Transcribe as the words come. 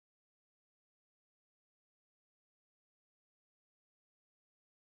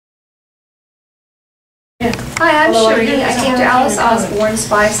Hi, I'm Cheri. I came to Alice Osborn's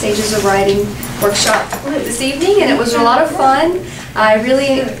 5 Stages of Writing workshop this evening, and it was a lot of fun. I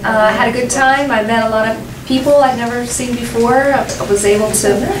really had a good time. I met a lot of people I've never seen before. I was able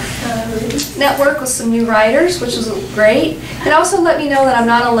to network with some new writers, which was great. It also let me know that I'm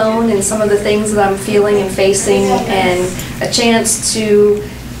not alone in some of the things that I'm feeling and facing, and a chance to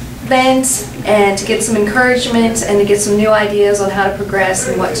vent and to get some encouragement and to get some new ideas on how to progress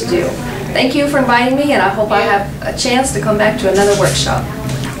and what to do. Thank you for inviting me, and I hope I have a chance to come back to another workshop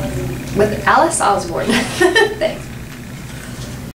with Alice Osborn. Thanks.